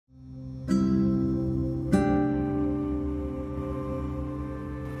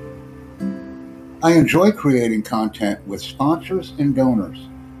I enjoy creating content with sponsors and donors.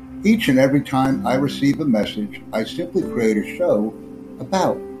 Each and every time I receive a message, I simply create a show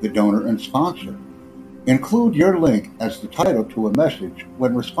about the donor and sponsor. Include your link as the title to a message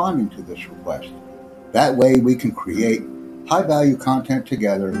when responding to this request. That way we can create high value content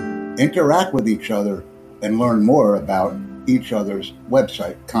together, interact with each other, and learn more about each other's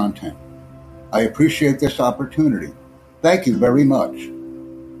website content. I appreciate this opportunity. Thank you very much.